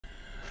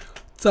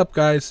What's up,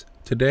 guys?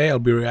 Today I'll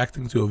be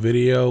reacting to a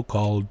video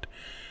called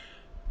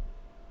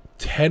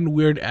 10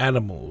 Weird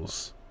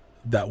Animals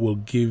That Will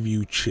Give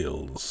You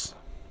Chills.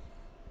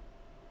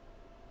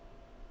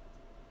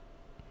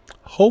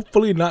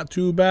 Hopefully not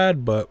too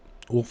bad, but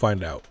we'll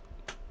find out.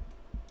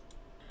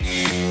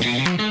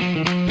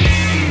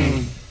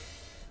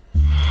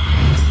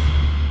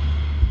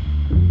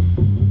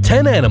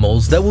 Ten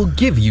animals that will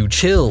give you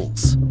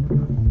chills.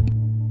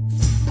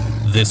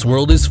 This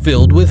world is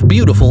filled with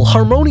beautiful,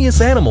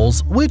 harmonious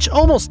animals which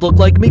almost look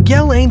like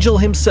Miguel Angel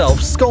himself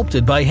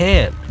sculpted by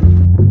hand.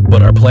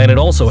 But our planet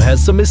also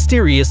has some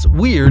mysterious,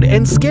 weird,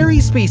 and scary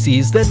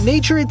species that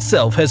nature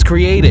itself has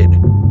created.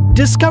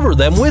 Discover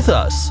them with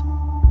us.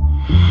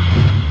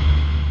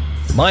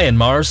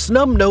 Myanmar's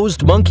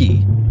snub-nosed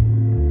monkey.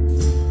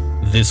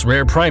 This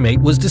rare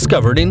primate was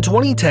discovered in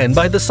 2010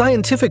 by the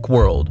scientific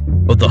world,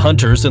 but the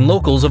hunters and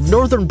locals of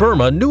northern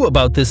Burma knew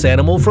about this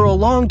animal for a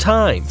long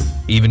time,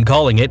 even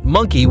calling it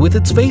monkey with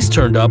its face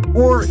turned up,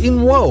 or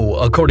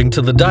inwo, according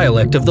to the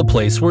dialect of the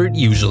place where it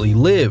usually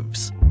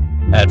lives.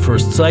 At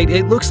first sight,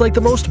 it looks like the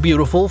most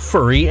beautiful,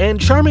 furry,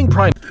 and charming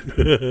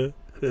primate.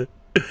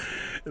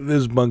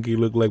 This monkey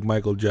looked like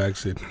Michael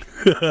Jackson.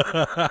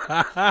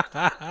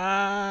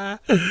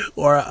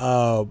 Or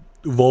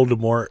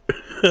Voldemort.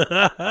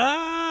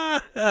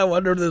 I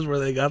wonder if this is where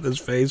they got this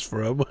face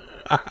from.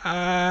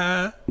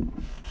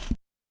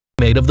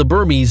 Made of the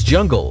Burmese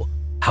jungle.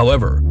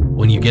 However,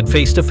 when you get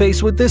face to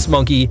face with this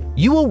monkey,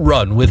 you will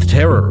run with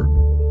terror.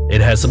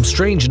 It has some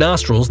strange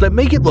nostrils that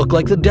make it look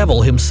like the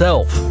devil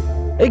himself.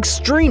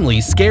 Extremely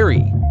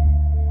scary.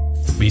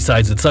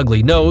 Besides its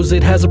ugly nose,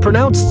 it has a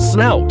pronounced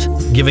snout,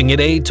 giving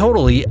it a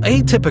totally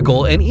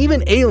atypical and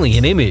even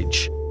alien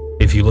image.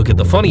 If you look at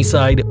the funny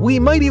side, we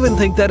might even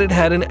think that it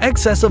had an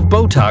excess of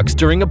Botox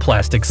during a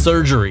plastic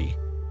surgery.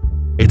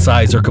 Its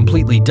eyes are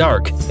completely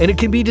dark, and it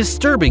can be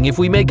disturbing if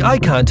we make eye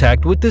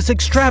contact with this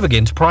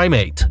extravagant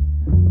primate.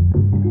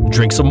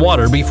 Drink some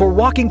water before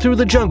walking through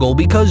the jungle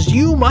because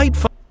you might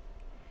find—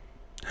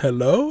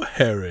 Hello,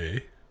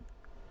 Harry.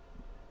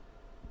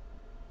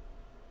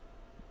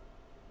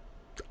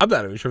 I'm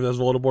not even sure if that's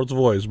Voldemort's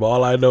voice, but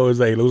all I know is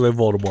that he looks like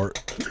Voldemort.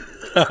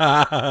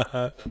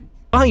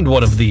 find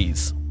one of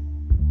these.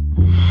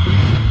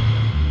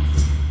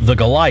 The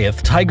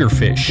Goliath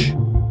tigerfish.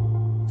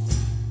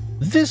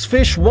 This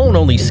fish won't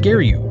only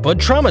scare you, but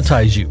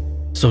traumatize you,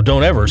 so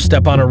don't ever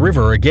step on a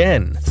river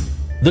again.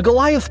 The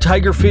Goliath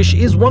tigerfish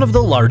is one of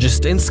the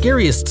largest and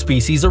scariest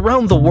species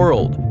around the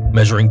world,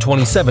 measuring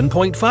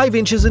 27.5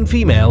 inches in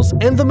females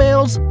and the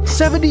males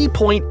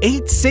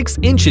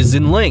 70.86 inches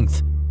in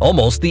length,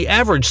 almost the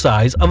average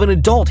size of an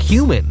adult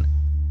human.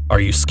 Are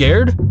you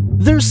scared?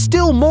 There's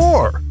still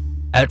more!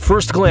 At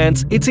first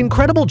glance, its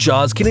incredible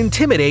jaws can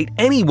intimidate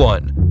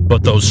anyone,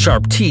 but those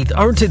sharp teeth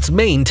aren't its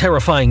main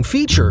terrifying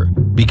feature,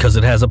 because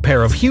it has a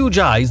pair of huge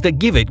eyes that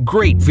give it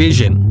great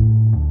vision.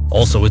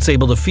 Also, it's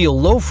able to feel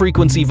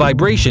low-frequency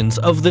vibrations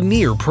of the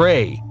near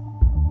prey.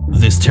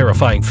 This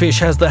terrifying fish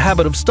has the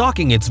habit of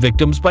stalking its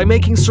victims by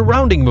making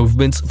surrounding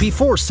movements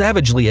before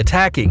savagely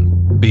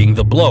attacking, being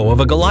the blow of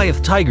a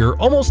Goliath tiger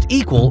almost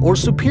equal or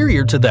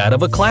superior to that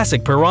of a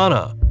classic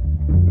piranha.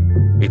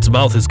 Its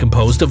mouth is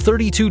composed of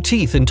 32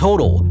 teeth in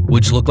total,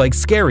 which look like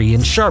scary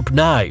and sharp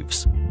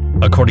knives.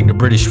 According to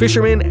British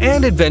fisherman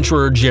and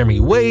adventurer Jeremy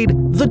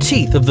Wade, the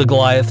teeth of the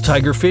Goliath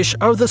tigerfish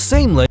are the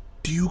same length.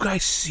 Do you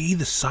guys see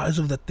the size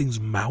of that thing's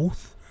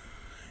mouth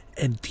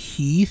and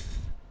teeth?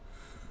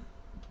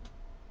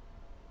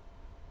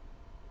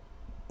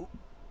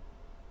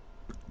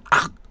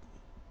 Ah.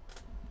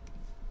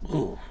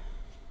 Oh.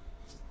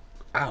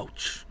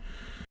 Ouch.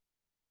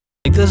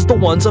 As the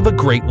ones of a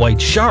great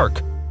white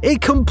shark, a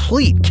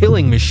complete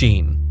killing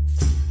machine.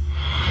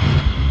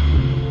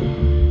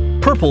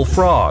 Purple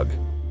frog.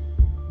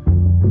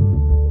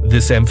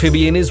 This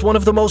amphibian is one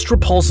of the most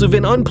repulsive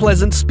and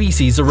unpleasant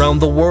species around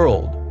the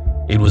world.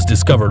 It was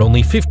discovered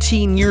only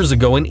 15 years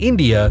ago in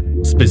India,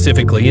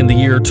 specifically in the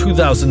year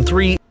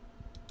 2003.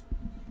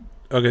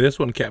 Okay, this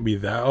one can't be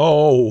that.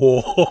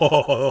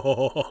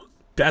 Oh,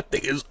 that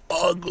thing is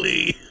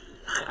ugly.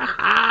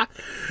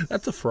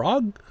 That's a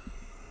frog?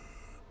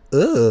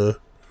 Ugh.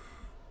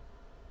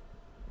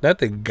 That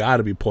thing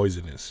gotta be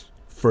poisonous.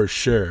 For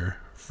sure.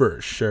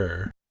 For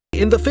sure.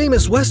 In the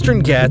famous Western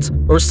Ghats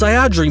or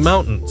Sayadri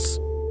Mountains.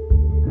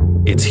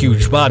 Its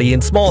huge body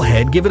and small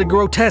head give it a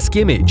grotesque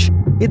image.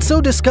 It's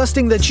so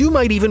disgusting that you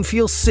might even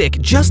feel sick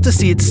just to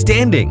see it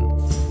standing.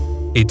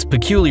 Its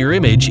peculiar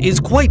image is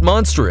quite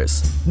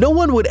monstrous. No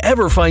one would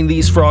ever find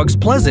these frogs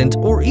pleasant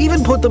or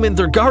even put them in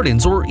their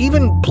gardens or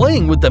even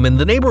playing with them in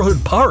the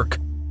neighborhood park.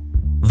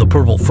 The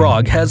purple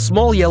frog has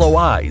small yellow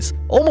eyes,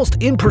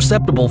 almost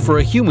imperceptible for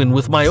a human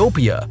with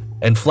myopia,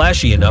 and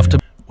flashy enough to—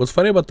 What's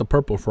funny about the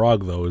purple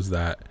frog, though, is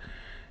that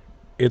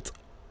it's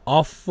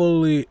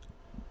awfully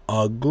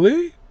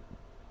ugly,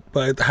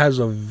 but it has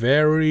a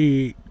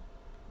very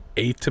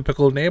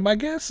atypical name, I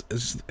guess.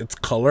 It's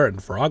color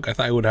and frog. I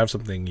thought it would have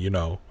something, you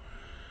know,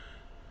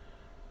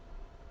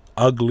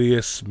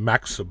 Ugliest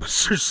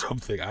Maximus or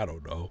something. I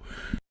don't know.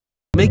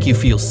 make you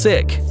feel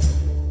sick.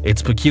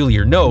 Its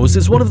peculiar nose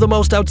is one of the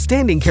most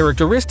outstanding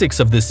characteristics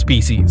of this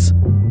species.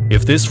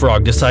 If this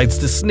frog decides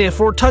to sniff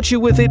or touch you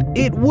with it,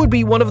 it would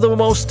be one of the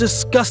most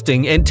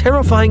disgusting and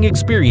terrifying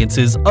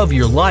experiences of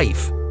your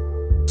life.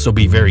 So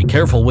be very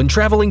careful when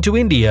traveling to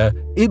India.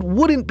 It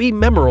wouldn't be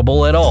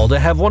memorable at all to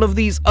have one of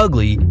these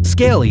ugly,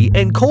 scaly,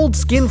 and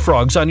cold-skinned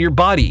frogs on your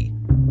body.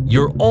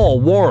 You're all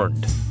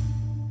warned.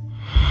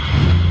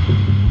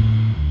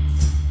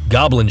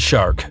 Goblin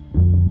shark.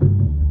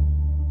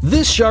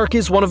 This shark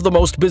is one of the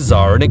most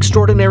bizarre and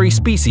extraordinary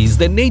species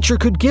that nature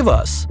could give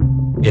us.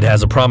 It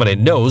has a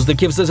prominent nose that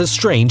gives us a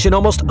strange and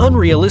almost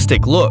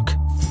unrealistic look.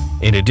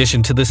 In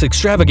addition to this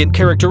extravagant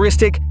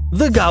characteristic,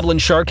 the goblin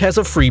shark has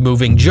a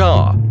free-moving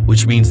jaw,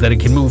 which means that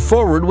it can move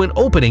forward when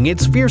opening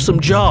its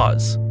fearsome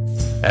jaws.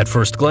 At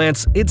first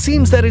glance, it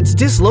seems that it's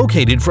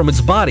dislocated from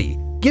its body,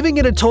 giving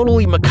it a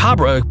totally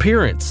macabre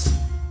appearance.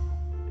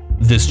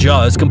 This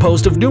jaw is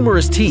composed of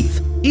numerous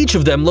teeth, each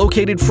of them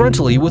located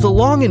frontally with a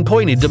long and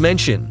pointed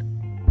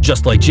dimension.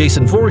 Just like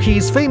Jason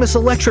Voorhees' famous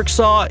electric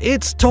saw,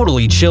 it's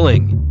totally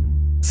chilling.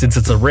 Since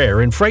it's a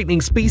rare and frightening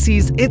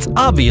species, it's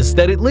obvious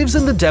that it lives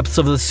in the depths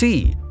of the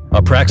sea,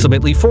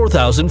 approximately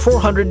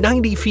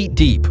 4,490 feet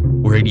deep,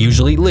 where it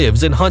usually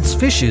lives and hunts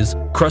fishes,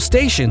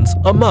 crustaceans,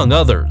 among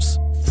others.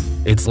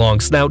 Its long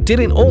snout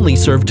didn't only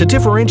serve to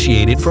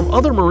differentiate it from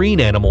other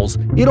marine animals,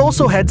 it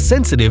also had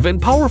sensitive and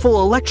powerful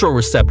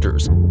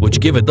electroreceptors,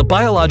 which give it the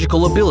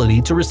biological ability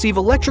to receive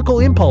electrical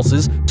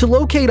impulses to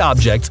locate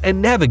objects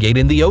and navigate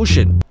in the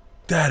ocean.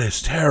 That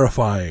is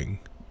terrifying.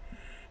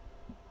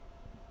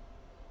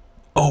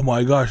 Oh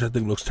my gosh, that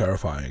thing looks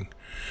terrifying.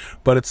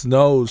 But its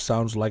nose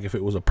sounds like if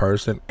it was a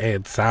person,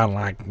 it'd sound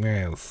like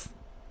this.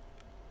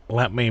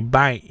 Let me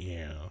bite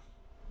you.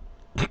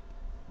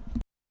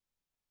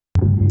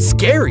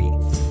 Scary.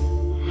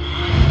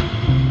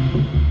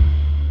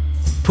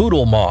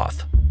 Poodle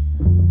moth.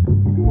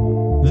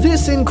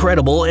 This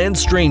incredible and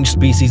strange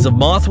species of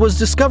moth was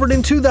discovered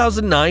in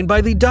 2009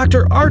 by the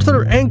Dr.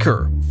 Arthur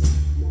Anker.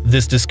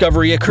 This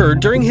discovery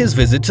occurred during his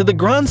visit to the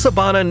Gran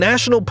Sabana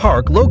National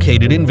Park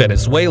located in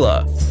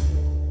Venezuela.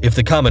 If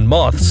the common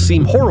moths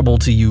seem horrible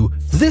to you,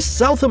 this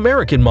South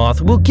American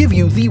moth will give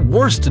you the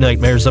worst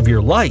nightmares of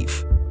your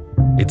life.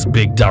 Its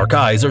big dark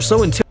eyes are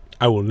so intimidating.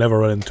 I will never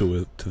run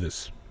into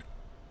this.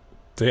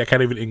 See, I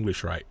can't even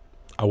English right.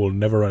 I will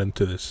never run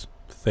into this.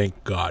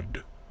 Thank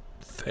God.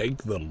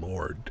 Thank the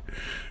Lord.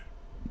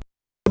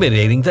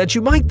 That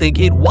you might think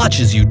it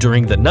watches you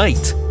during the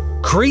night.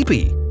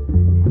 Creepy.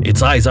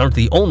 Its eyes aren't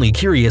the only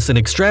curious and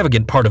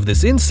extravagant part of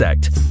this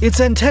insect. Its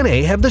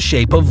antennae have the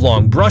shape of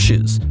long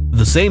brushes,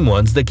 the same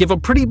ones that give a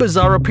pretty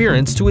bizarre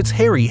appearance to its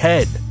hairy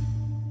head.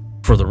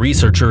 For the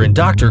researcher and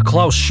Dr.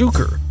 Klaus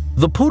Schuker,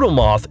 the poodle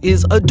moth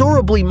is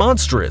adorably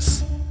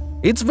monstrous.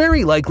 It's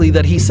very likely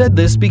that he said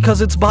this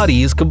because its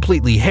body is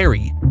completely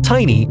hairy,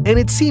 tiny, and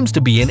it seems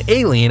to be an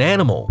alien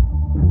animal.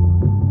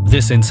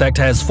 This insect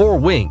has 4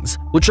 wings,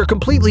 which are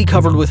completely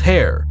covered with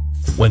hair.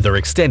 When they're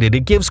extended,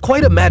 it gives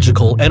quite a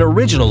magical and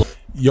original.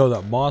 Yo,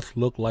 that moth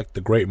looked like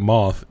the Great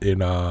Moth in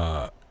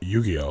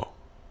Yu-Gi-Oh,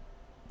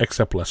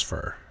 except less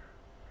fur.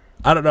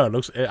 I don't know.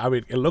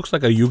 It looks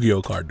like a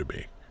Yu-Gi-Oh card to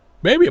me.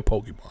 Maybe a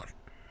Pokemon.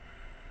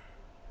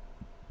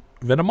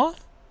 Venomoth?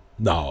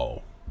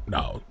 No.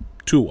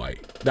 Too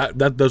white.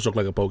 That does look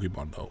like a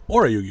Pokemon though,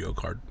 or a Yu-Gi-Oh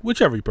card,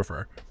 whichever you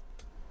prefer.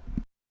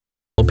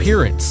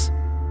 Appearance.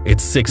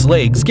 Its 6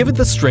 legs give it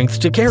the strength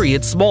to carry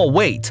its small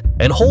weight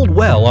and hold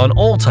well on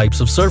all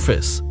types of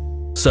surface.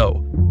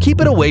 So, keep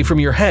it away from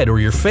your head or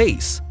your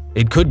face.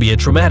 It could be a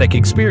traumatic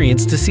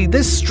experience to see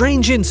this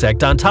strange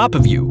insect on top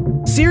of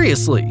you.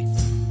 Seriously.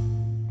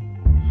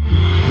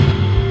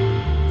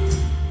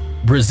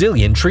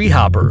 Brazilian tree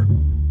hopper.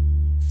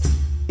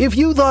 If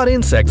you thought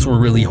insects were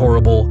really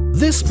horrible,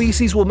 this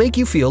species will make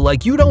you feel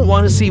like you don't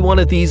want to see one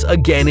of these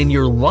again in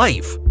your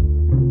life.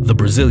 The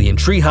Brazilian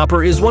tree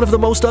hopper is one of the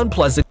most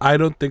unpleasant. I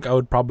don't think I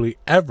would probably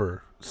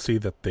ever see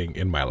that thing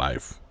in my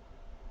life.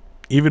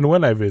 Even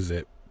when I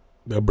visit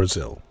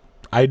Brazil.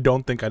 I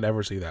don't think I'd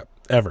ever see that.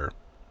 Ever.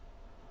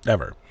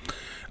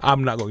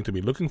 I'm not going to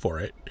be looking for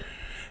it.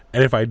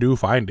 And if I do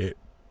find it,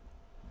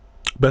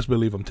 best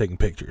believe I'm taking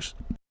pictures.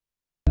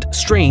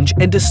 Strange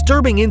and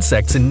disturbing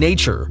insects in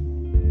nature.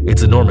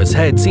 Its enormous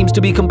head seems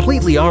to be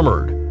completely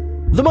armored.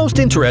 The most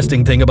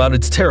interesting thing about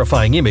its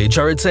terrifying image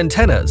are its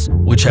antennas,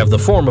 which have the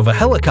form of a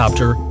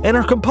helicopter and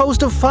are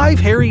composed of 5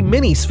 hairy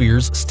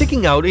mini-spheres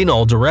sticking out in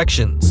all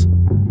directions.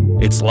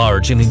 Its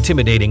large and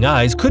intimidating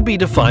eyes could be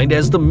defined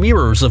as the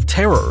mirrors of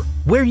terror,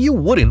 where you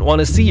wouldn't want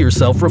to see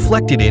yourself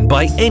reflected in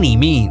by any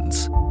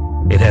means.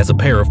 It has a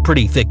pair of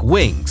pretty thick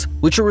wings,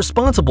 which are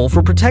responsible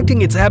for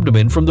protecting its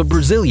abdomen from the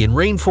Brazilian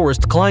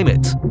rainforest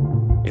climate.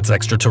 Its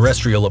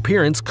extraterrestrial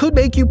appearance could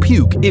make you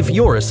puke if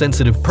you're a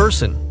sensitive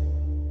person.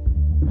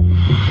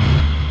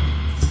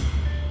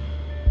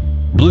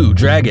 Blue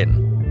dragon.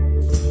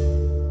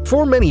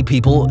 For many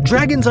people,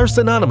 dragons are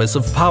synonymous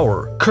of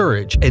power,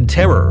 courage, and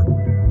terror.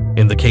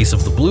 In the case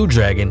of the blue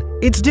dragon,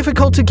 it's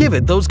difficult to give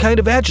it those kind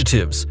of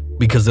adjectives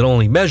because it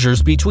only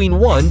measures between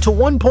 1 to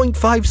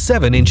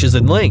 1.57 inches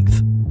in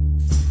length.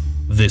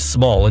 This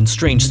small and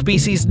strange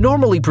species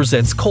normally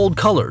presents cold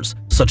colors,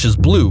 such as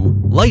blue,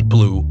 light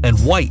blue, and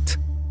white.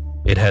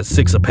 It has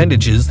 6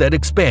 appendages that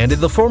expand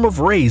in the form of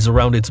rays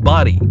around its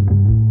body.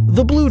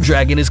 The blue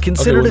dragon is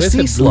considered a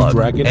sea slug,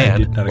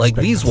 and, like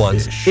these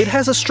ones, it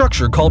has a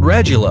structure called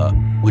radula,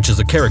 which is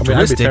a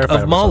characteristic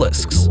of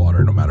mollusks.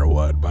 Water, no matter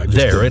what,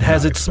 there it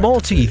has its small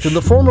teeth in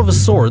the form of a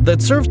sword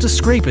that serves to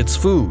scrape its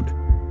food.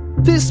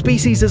 This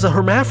species is a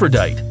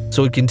hermaphrodite,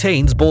 so it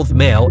contains both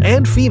male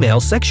and female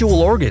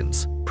sexual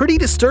organs. Pretty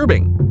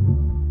disturbing.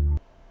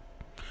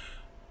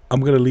 I'm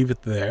going to leave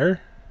it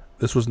there.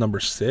 This was number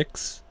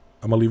 6.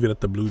 I'm going to leave it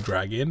at the blue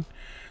dragon.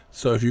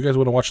 So if you guys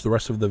want to watch the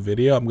rest of the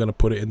video, I'm going to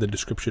put it in the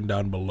description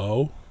down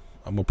below.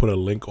 I'm going to put a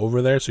link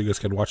over there so you guys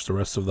can watch the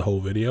rest of the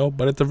whole video.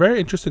 But it's a very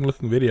interesting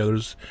looking video.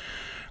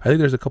 I think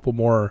there's a couple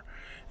more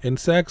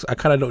insects. I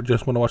kind of don't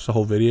just want to watch the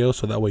whole video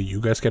so that way you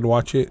guys can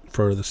watch it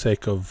for the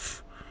sake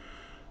of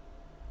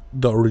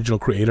the original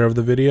creator of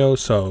the video.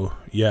 So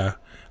yeah,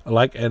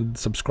 like and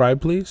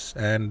subscribe please,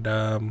 and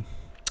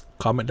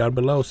comment down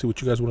below, see what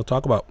you guys want to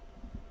talk about.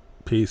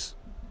 Peace.